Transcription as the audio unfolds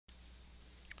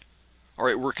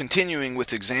Alright, we're continuing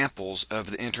with examples of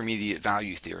the intermediate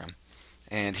value theorem.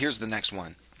 And here's the next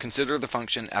one. Consider the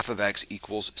function f of x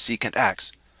equals secant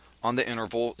x on the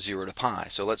interval 0 to pi.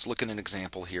 So let's look at an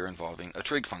example here involving a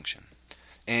trig function.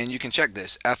 And you can check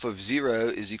this. F of 0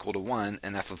 is equal to 1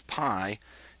 and f of pi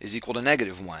is equal to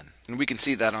negative 1. And we can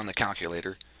see that on the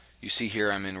calculator. You see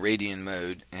here I'm in radian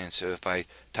mode, and so if I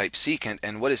type secant,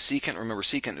 and what is secant? Remember,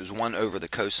 secant is 1 over the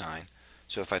cosine.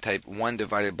 So if I type 1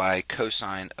 divided by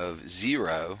cosine of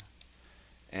 0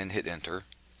 and hit enter,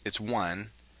 it's 1.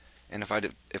 And if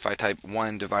I type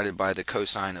 1 divided by the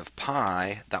cosine of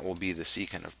pi, that will be the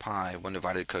secant of pi. 1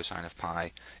 divided by cosine of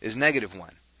pi is negative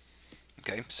 1.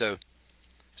 Okay, so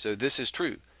this is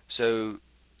true. So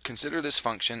consider this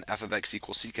function f of x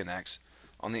equals secant x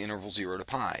on the interval 0 to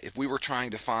pi. If we were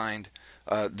trying to find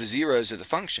the zeros of the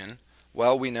function,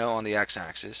 well, we know on the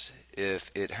x-axis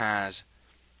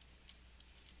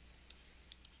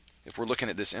if we're looking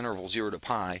at this interval 0 to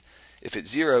pi, if at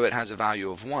 0 it has a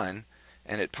value of 1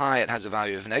 and at pi it has a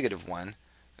value of negative 1,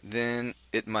 then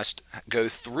it must go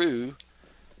through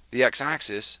the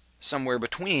x-axis somewhere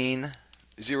between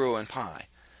 0 and pi.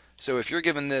 So if you're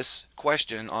given this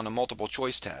question on a multiple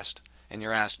choice test and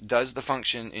you're asked, does the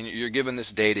function, and you're given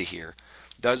this data here,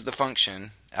 does the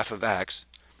function f of x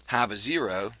have a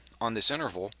 0 on this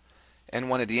interval? And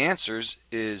one of the answers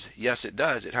is yes, it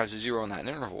does. It has a 0 on that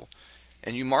interval.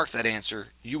 And you mark that answer,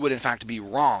 you would in fact be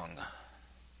wrong.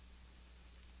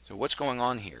 So what's going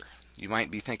on here? You might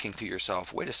be thinking to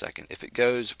yourself, wait a second, if it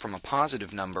goes from a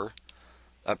positive number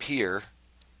up here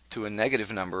to a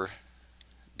negative number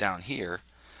down here,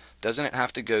 doesn't it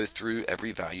have to go through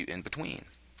every value in between?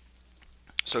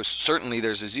 So certainly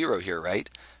there's a 0 here, right?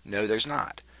 No, there's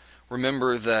not.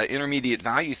 Remember, the intermediate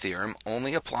value theorem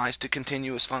only applies to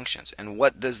continuous functions. And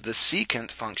what does the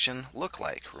secant function look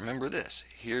like? Remember this.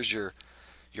 Here's your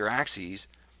axes.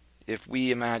 If we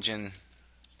imagine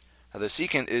the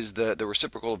secant is the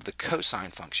reciprocal of the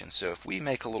cosine function. So if we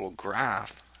make a little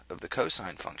graph of the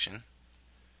cosine function,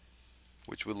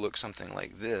 which would look something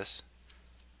like this.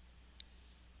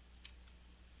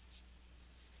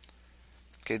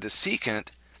 Okay, the secant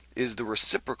is the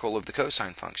reciprocal of the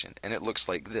cosine function, and it looks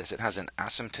like this. It has an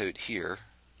asymptote here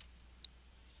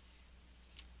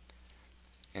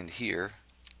and here.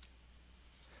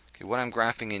 Okay, what I'm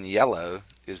graphing in yellow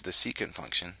is the secant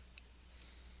function.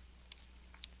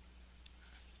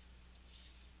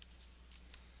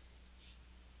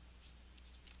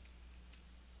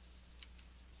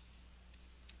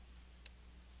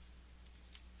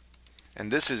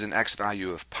 And this is an x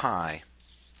value of pi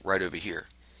right over here.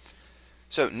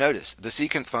 So notice the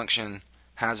secant function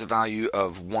has a value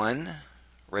of 1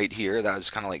 right here. That is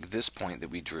kind of like this point that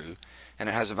we drew. And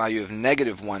it has a value of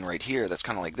negative 1 right here. That's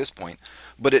kind of like this point.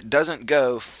 But it doesn't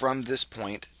go from this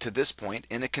point to this point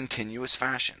in a continuous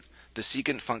fashion. The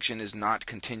secant function is not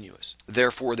continuous.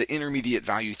 Therefore, the intermediate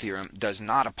value theorem does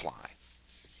not apply.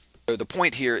 So the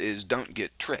point here is don't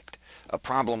get tricked. A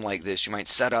problem like this, you might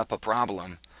set up a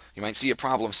problem. You might see a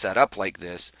problem set up like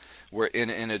this, where in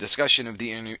a discussion of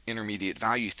the intermediate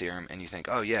value theorem, and you think,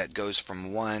 oh yeah, it goes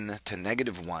from 1 to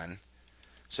negative 1.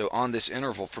 So on this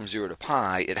interval from 0 to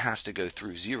pi, it has to go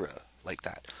through 0, like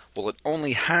that. Well, it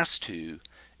only has to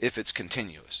if it's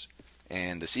continuous.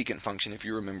 And the secant function, if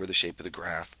you remember the shape of the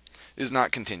graph, is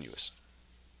not continuous.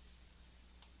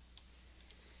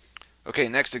 Okay,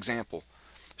 next example.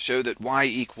 Show that y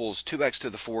equals 2x to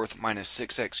the fourth minus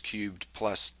 6x cubed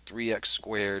plus 3x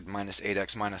squared minus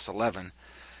 8x minus 11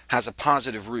 has a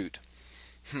positive root.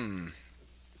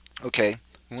 Okay,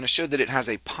 we want to show that it has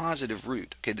a positive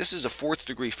root. Okay, this is a fourth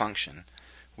degree function,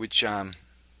 which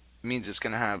means it's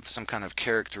going to have some kind of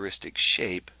characteristic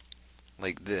shape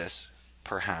like this,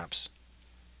 perhaps.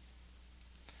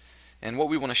 And what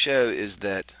we want to show is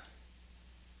that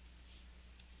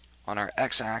on our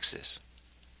x-axis,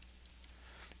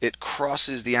 it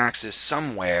crosses the axis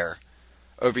somewhere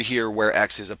over here where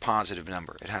x is a positive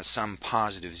number. It has some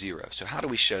positive 0. So how do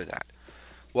we show that?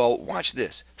 Well, watch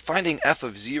this. Finding f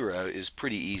of 0 is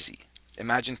pretty easy.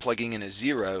 Imagine plugging in a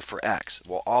 0 for x.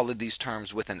 Well, all of these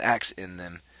terms with an x in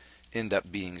them end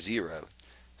up being 0.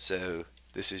 So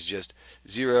this is just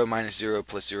 0 minus 0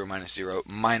 plus 0 minus 0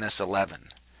 minus 11.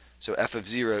 So f of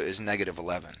 0 is negative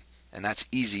 11. And that's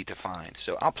easy to find.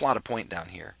 So I'll plot a point down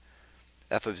here.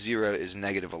 F of 0 is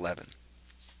negative 11.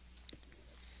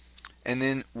 And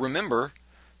then remember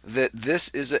that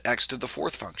this is an x to the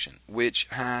fourth function, which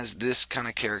has this kind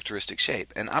of characteristic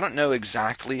shape. And I don't know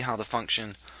exactly how the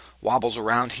function wobbles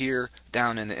around here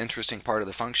down in the interesting part of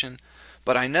the function,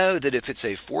 but I know that if it's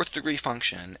a fourth degree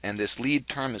function and this lead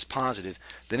term is positive,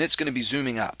 then it's going to be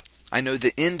zooming up. I know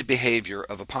the end behavior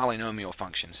of a polynomial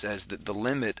function says that the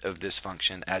limit of this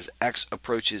function as x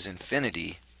approaches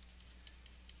infinity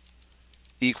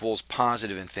equals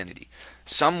positive infinity.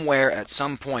 Somewhere at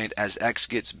some point as x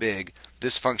gets big,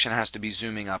 this function has to be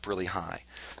zooming up really high.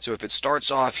 So if it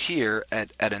starts off here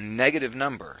at a negative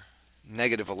number,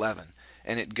 negative 11,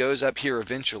 and it goes up here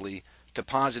eventually to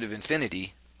positive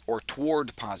infinity, or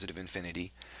toward positive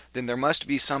infinity, then there must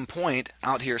be some point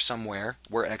out here somewhere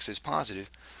where x is positive,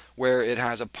 where it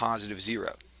has a positive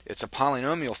 0. It's a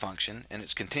polynomial function and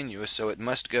it's continuous, so it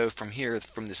must go from here,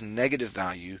 from this negative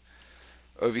value,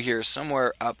 over here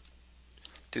somewhere up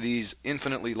to these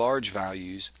infinitely large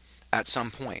values at some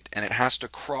point, and it has to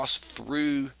cross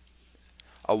through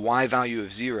a y value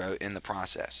of 0 in the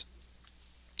process.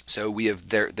 So we have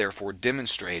therefore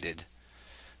demonstrated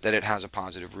that it has a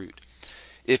positive root.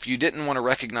 If you didn't want to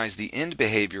recognize the end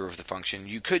behavior of the function,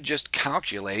 you could just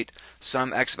calculate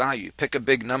some x value. Pick a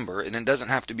big number, and it doesn't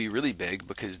have to be really big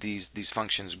because these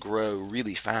functions grow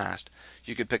really fast.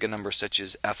 You could pick a number such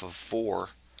as f of 4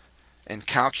 and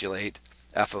calculate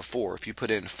f of 4. If you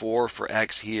put in 4 for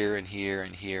x here and here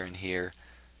and here and here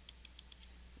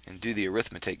and do the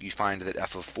arithmetic, you find that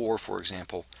f of 4, for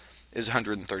example, is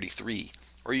 133.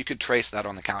 Or you could trace that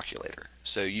on the calculator.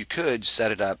 So you could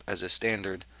set it up as a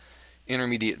standard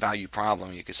intermediate value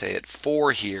problem. You could say at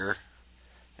 4 here,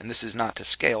 and this is not to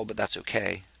scale, but that's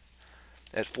okay.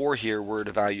 At 4 here, we're at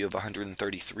a value of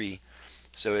 133.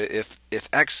 So if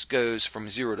x goes from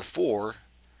 0 to 4,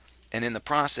 and in the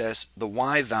process, the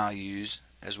y values,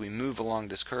 as we move along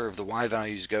this curve, the y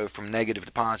values go from negative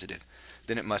to positive,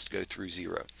 then it must go through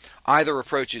 0. Either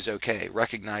approach is okay,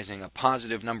 recognizing a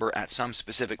positive number at some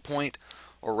specific point,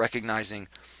 or recognizing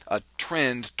a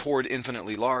trend toward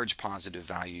infinitely large positive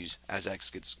values as x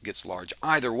gets large.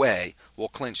 Either way will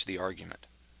clinch the argument.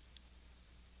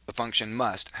 The function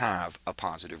must have a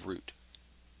positive root.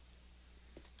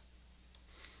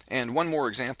 And one more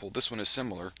example, this one is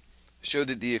similar. Show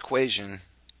that the equation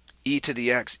e to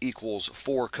the x equals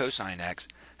 4 cosine x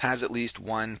has at least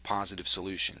one positive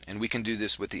solution. And we can do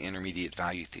this with the intermediate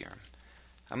value theorem.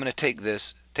 I'm going to take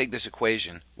this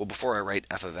equation. Well, before I write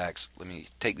f of x, let me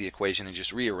take the equation and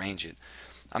just rearrange it.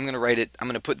 I'm going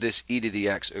to put this e to the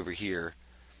x over here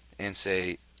and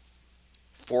say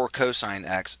 4 cosine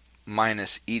x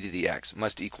minus e to the x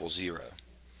must equal 0.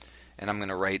 And I'm going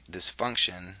to write this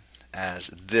function as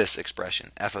this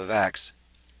expression. F of x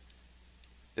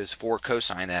is 4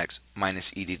 cosine x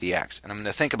minus e to the x. And I'm going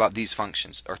to think about these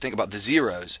functions, or think about the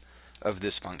zeros of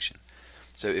this function.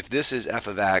 So if this is f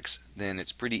of x, then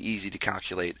it's pretty easy to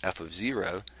calculate f of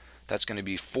 0. That's going to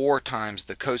be 4 times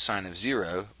the cosine of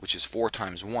 0, which is 4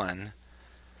 times 1,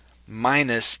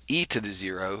 minus e to the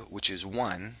 0, which is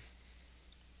 1.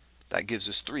 That gives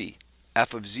us 3.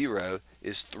 F of 0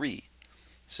 is 3.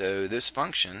 So this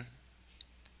function,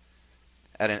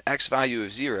 at an x value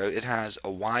of 0, it has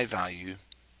a y value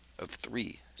of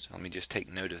 3. So let me just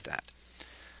take note of that.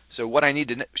 So what I need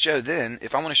to show then,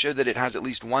 if I want to show that it has at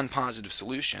least one positive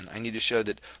solution, I need to show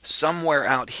that somewhere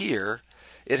out here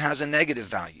it has a negative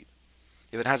value.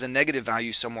 If it has a negative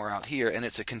value somewhere out here and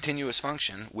it's a continuous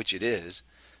function, which it is,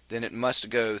 then it must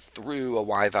go through a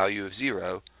y value of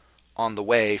 0 on the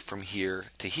way from here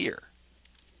to here.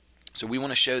 So we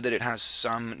want to show that it has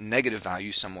some negative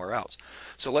value somewhere else.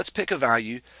 So let's pick a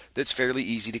value that's fairly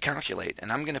easy to calculate,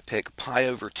 and I'm going to pick pi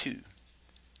over 2.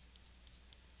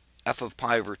 F of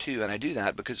pi over 2, and I do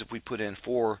that because if we put in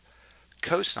 4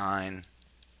 cosine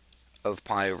of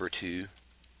pi over 2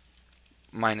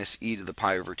 minus e to the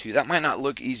pi over 2, that might not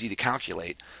look easy to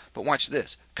calculate, but watch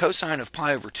this. Cosine of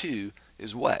pi over 2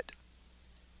 is what?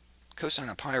 Cosine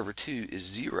of pi over 2 is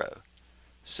 0.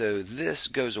 So this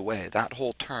goes away. That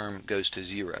whole term goes to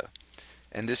 0.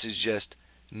 And this is just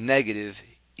negative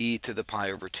e to the pi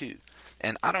over 2.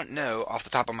 And I don't know off the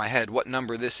top of my head what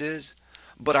number this is,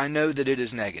 but I know that it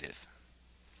is negative.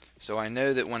 So I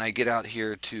know that when I get out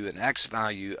here to an x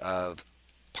value of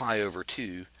pi over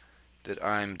 2, that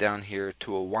I'm down here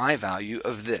to a y value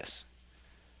of this,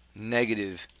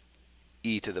 negative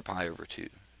e to the pi over 2,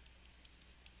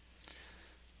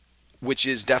 which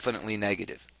is definitely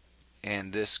negative.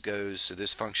 And this goes, so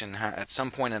this function at some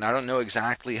point, and I don't know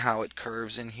exactly how it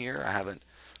curves in here. I haven't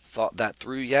thought that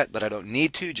through yet, but I don't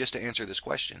need to just to answer this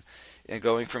question. And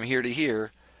going from here to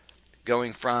here,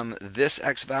 going from this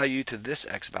x value to this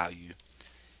x value,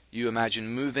 you imagine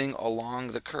moving along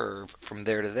the curve from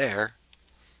there to there,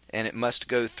 and it must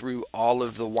go through all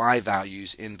of the y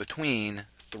values in between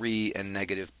 3 and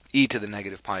negative e to the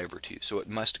negative pi over 2. So it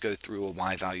must go through a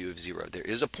y value of 0. There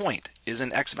is a point, is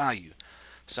an x value,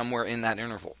 somewhere in that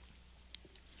interval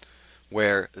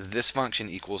where this function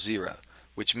equals 0.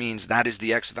 which means that is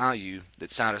the x value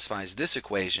that satisfies this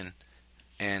equation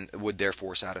and would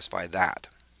therefore satisfy that.